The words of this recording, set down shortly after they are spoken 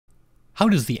How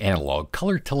does the analog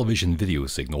color television video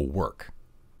signal work?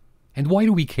 And why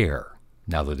do we care,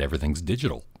 now that everything's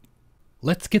digital?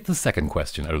 Let's get the second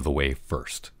question out of the way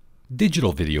first.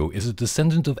 Digital video is a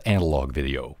descendant of analog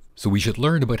video, so we should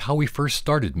learn about how we first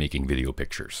started making video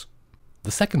pictures.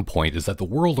 The second point is that the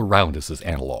world around us is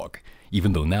analog,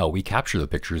 even though now we capture the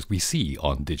pictures we see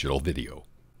on digital video.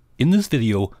 In this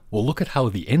video, we'll look at how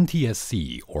the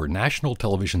NTSC, or National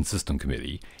Television System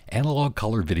Committee, analog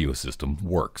color video system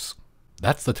works.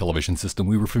 That's the television system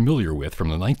we were familiar with from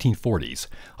the 1940s,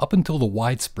 up until the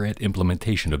widespread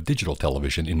implementation of digital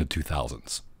television in the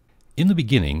 2000s. In the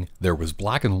beginning, there was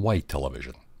black and white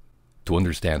television. To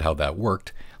understand how that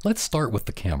worked, let's start with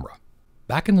the camera.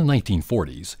 Back in the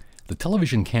 1940s, the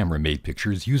television camera made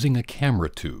pictures using a camera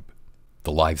tube.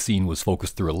 The live scene was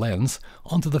focused through a lens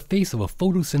onto the face of a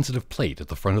photosensitive plate at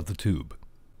the front of the tube.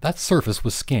 That surface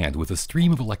was scanned with a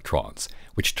stream of electrons,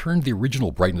 which turned the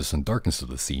original brightness and darkness of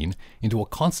the scene into a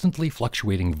constantly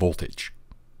fluctuating voltage.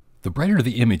 The brighter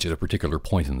the image at a particular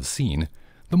point in the scene,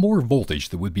 the more voltage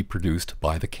that would be produced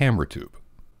by the camera tube.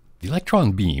 The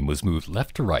electron beam was moved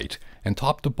left to right and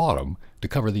top to bottom to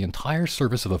cover the entire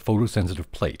surface of the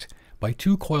photosensitive plate by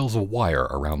two coils of wire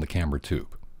around the camera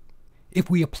tube. If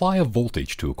we apply a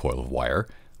voltage to a coil of wire,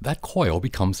 that coil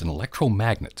becomes an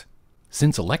electromagnet.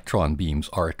 Since electron beams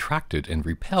are attracted and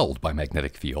repelled by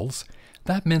magnetic fields,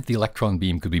 that meant the electron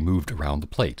beam could be moved around the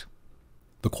plate.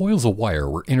 The coils of wire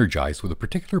were energized with a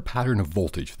particular pattern of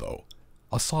voltage though,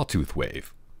 a sawtooth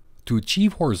wave. To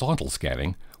achieve horizontal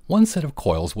scanning, one set of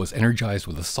coils was energized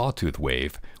with a sawtooth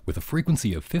wave with a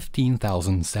frequency of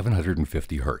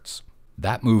 15,750 Hz.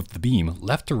 That moved the beam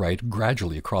left to right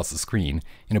gradually across the screen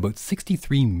in about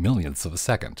 63 millionths of a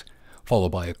second, followed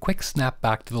by a quick snap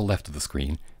back to the left of the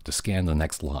screen to scan the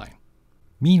next line.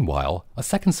 Meanwhile, a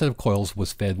second set of coils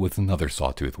was fed with another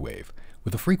sawtooth wave,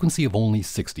 with a frequency of only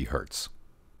 60 Hz.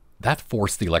 That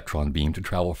forced the electron beam to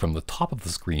travel from the top of the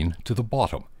screen to the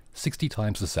bottom, 60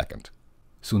 times a second.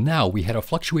 So now we had a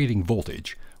fluctuating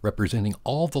voltage representing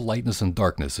all the lightness and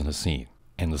darkness in a scene,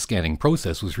 and the scanning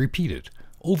process was repeated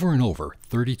over and over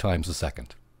 30 times a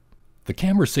second. The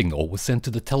camera signal was sent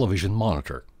to the television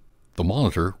monitor. The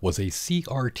monitor was a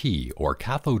CRT, or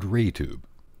Cathode Ray Tube.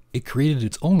 It created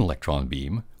its own electron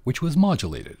beam, which was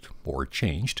modulated, or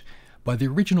changed, by the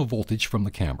original voltage from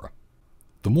the camera.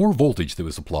 The more voltage that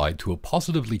was applied to a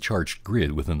positively charged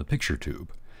grid within the picture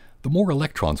tube, the more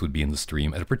electrons would be in the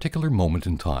stream at a particular moment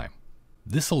in time.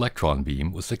 This electron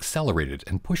beam was accelerated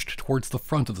and pushed towards the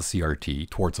front of the CRT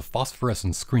towards a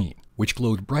phosphorescent screen, which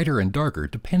glowed brighter and darker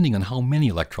depending on how many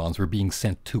electrons were being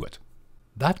sent to it.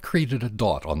 That created a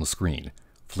dot on the screen,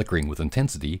 flickering with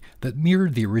intensity that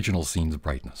mirrored the original scene's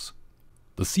brightness.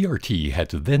 The CRT had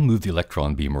to then move the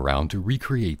electron beam around to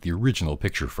recreate the original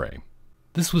picture frame.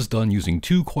 This was done using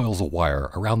two coils of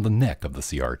wire around the neck of the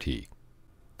CRT.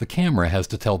 The camera has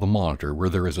to tell the monitor where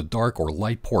there is a dark or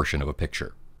light portion of a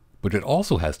picture. But it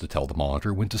also has to tell the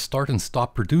monitor when to start and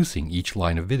stop producing each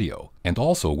line of video, and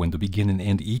also when to begin and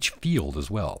end each field as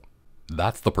well.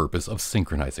 That's the purpose of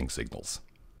synchronizing signals.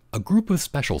 A group of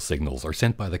special signals are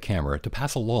sent by the camera to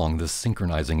pass along this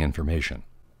synchronizing information.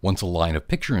 Once a line of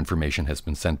picture information has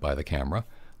been sent by the camera,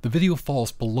 the video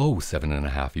falls below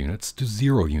 7.5 units to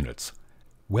 0 units,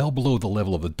 well below the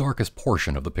level of the darkest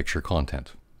portion of the picture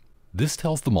content. This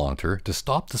tells the monitor to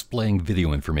stop displaying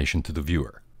video information to the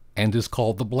viewer, and is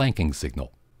called the blanking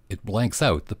signal. It blanks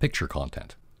out the picture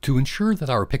content. To ensure that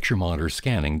our picture monitor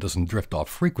scanning doesn't drift off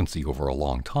frequency over a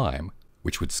long time,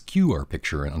 which would skew our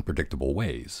picture in unpredictable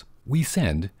ways, we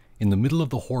send, in the middle of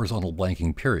the horizontal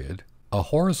blanking period, a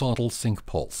horizontal sync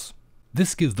pulse.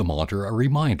 This gives the monitor a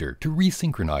reminder to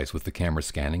resynchronize with the camera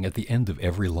scanning at the end of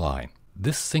every line.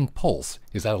 This sync pulse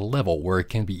is at a level where it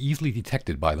can be easily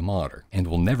detected by the monitor, and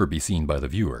will never be seen by the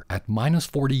viewer, at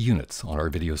 -40 units on our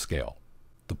video scale.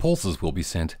 The pulses will be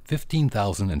sent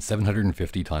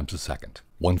 15,750 times a second,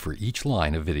 one for each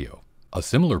line of video. A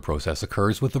similar process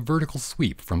occurs with the vertical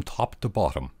sweep from top to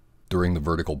bottom. During the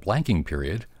vertical blanking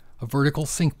period, a vertical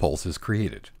sync pulse is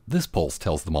created. This pulse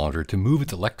tells the monitor to move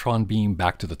its electron beam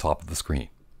back to the top of the screen.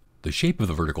 The shape of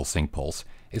the vertical sync pulse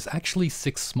is actually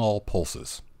 6 small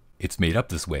pulses. It's made up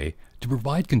this way to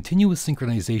provide continuous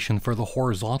synchronization for the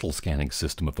horizontal scanning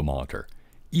system of the monitor,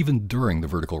 even during the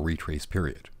vertical retrace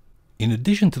period. In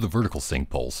addition to the vertical sync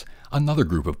pulse, another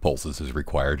group of pulses is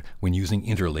required when using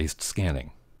interlaced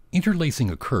scanning. Interlacing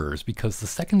occurs because the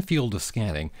second field of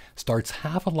scanning starts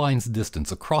half a line's distance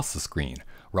across the screen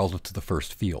relative to the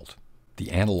first field.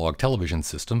 The analog television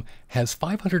system has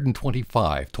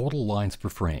 525 total lines per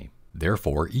frame.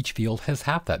 Therefore, each field has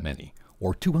half that many,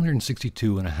 or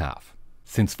 262.5.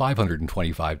 Since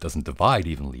 525 doesn't divide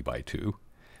evenly by 2,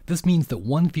 this means that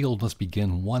one field must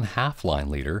begin 1/2 line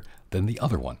later than the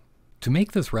other one. To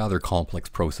make this rather complex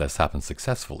process happen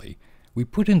successfully, we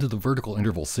put into the vertical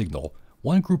interval signal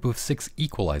one group of 6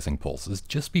 equalizing pulses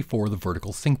just before the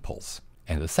vertical sync pulse,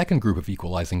 and a second group of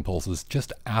equalizing pulses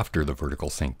just after the vertical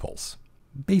sync pulse.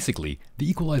 Basically, the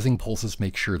equalizing pulses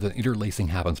make sure that interlacing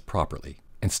happens properly,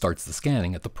 and starts the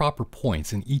scanning at the proper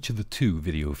points in each of the 2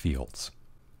 video fields.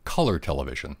 Color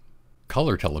television.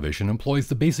 Color television employs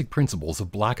the basic principles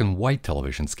of black and white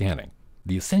television scanning.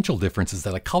 The essential difference is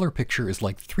that a color picture is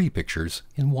like 3 pictures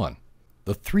in one.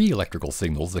 The 3 electrical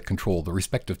signals that control the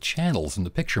respective channels in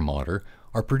the picture monitor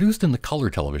are produced in the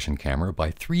color television camera by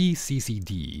 3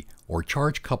 CCD, or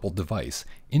charge-coupled device,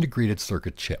 integrated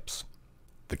circuit chips.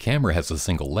 The camera has a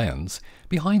single lens,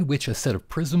 behind which a set of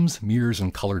prisms, mirrors,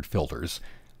 and colored filters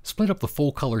split up the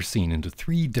full color scene into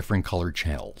 3 different colored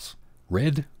channels: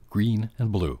 red, green,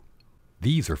 and blue.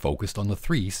 These are focused on the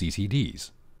 3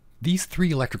 CCDs. These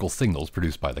 3 electrical signals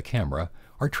produced by the camera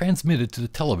are transmitted to the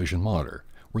television monitor,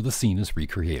 where the scene is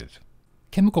recreated.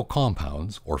 Chemical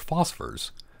compounds, or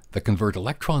phosphors, that convert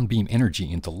electron beam energy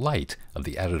into light of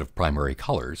the additive primary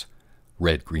colors,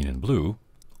 red, green, and blue,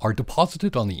 are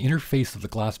deposited on the interface of the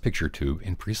glass picture tube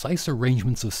in precise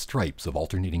arrangements of stripes of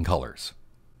alternating colors.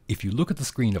 If you look at the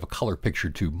screen of a color picture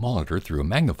tube monitor through a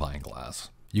magnifying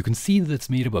glass, you can see that it's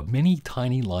made up of many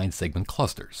tiny line segment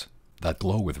clusters that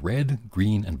glow with red,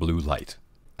 green, and blue light.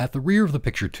 At the rear of the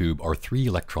picture tube are 3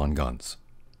 electron guns.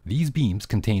 These beams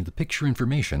contain the picture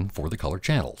information for the color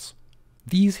channels.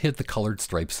 These hit the colored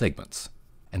stripe segments,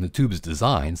 and the tube is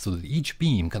designed so that each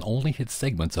beam can only hit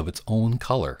segments of its own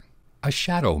color. A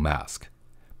shadow mask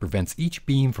prevents each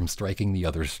beam from striking the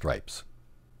other stripes.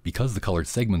 Because the colored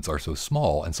segments are so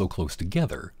small and so close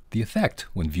together, the effect,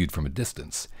 when viewed from a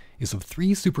distance, is of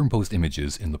 3 superimposed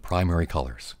images in the primary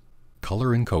colors.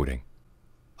 Color encoding.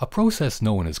 A process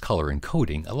known as color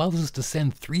encoding allows us to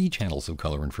send 3 channels of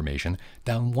color information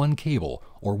down one cable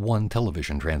or one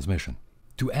television transmission.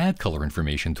 To add color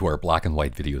information to our black and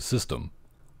white video system,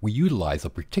 we utilize a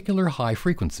particular high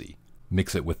frequency,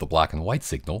 mix it with the black and white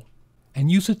signal, and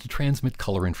use it to transmit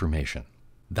color information.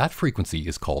 That frequency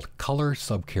is called color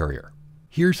subcarrier.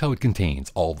 Here's how it contains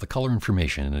all of the color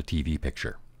information in a TV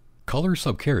picture. Color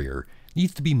subcarrier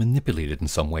needs to be manipulated in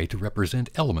some way to represent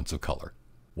elements of color.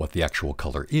 What the actual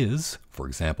color is, for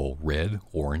example, red,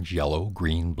 orange, yellow,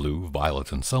 green, blue,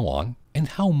 violet, and so on, and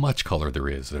how much color there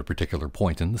is at a particular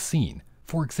point in the scene,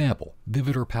 for example,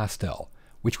 vivid or pastel,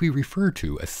 which we refer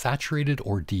to as saturated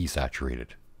or desaturated.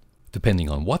 Depending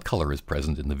on what color is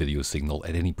present in the video signal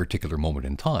at any particular moment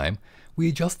in time, we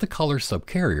adjust the color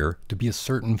subcarrier to be a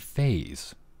certain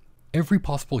phase. Every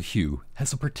possible hue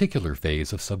has a particular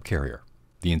phase of subcarrier.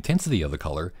 The intensity of the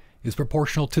color is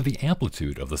proportional to the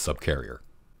amplitude of the subcarrier.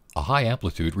 A high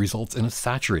amplitude results in a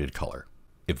saturated color.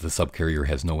 If the subcarrier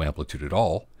has no amplitude at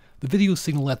all, the video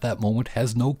signal at that moment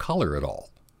has no color at all.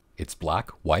 It's black,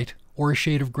 white, or a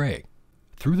shade of gray.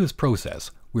 Through this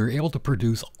process, we are able to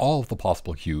produce all of the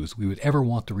possible hues we would ever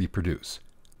want to reproduce,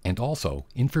 and also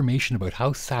information about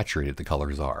how saturated the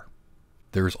colors are.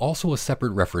 There is also a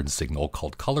separate reference signal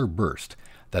called color burst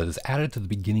that is added to the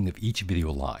beginning of each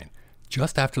video line,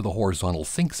 just after the horizontal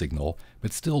sync signal,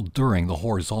 but still during the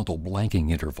horizontal blanking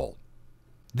interval.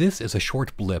 This is a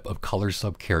short blip of color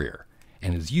subcarrier,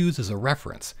 and is used as a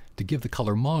reference to give the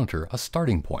color monitor a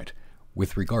starting point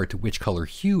with regard to which color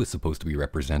hue is supposed to be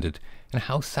represented and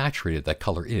how saturated that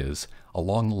color is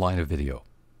along the line of video.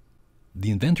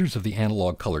 The inventors of the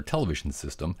analog color television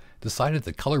system decided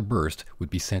that color burst would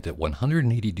be sent at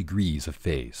 180 degrees of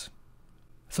phase.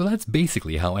 So that's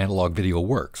basically how analog video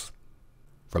works.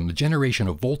 From the generation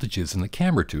of voltages in the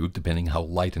camera tube, depending how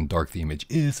light and dark the image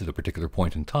is at a particular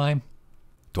point in time,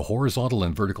 to horizontal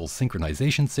and vertical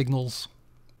synchronization signals,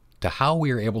 to how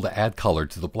we are able to add color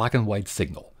to the black and white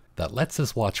signal that lets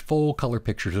us watch full color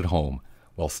pictures at home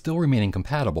while still remaining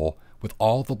compatible with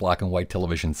all the black and white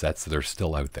television sets that are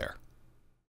still out there.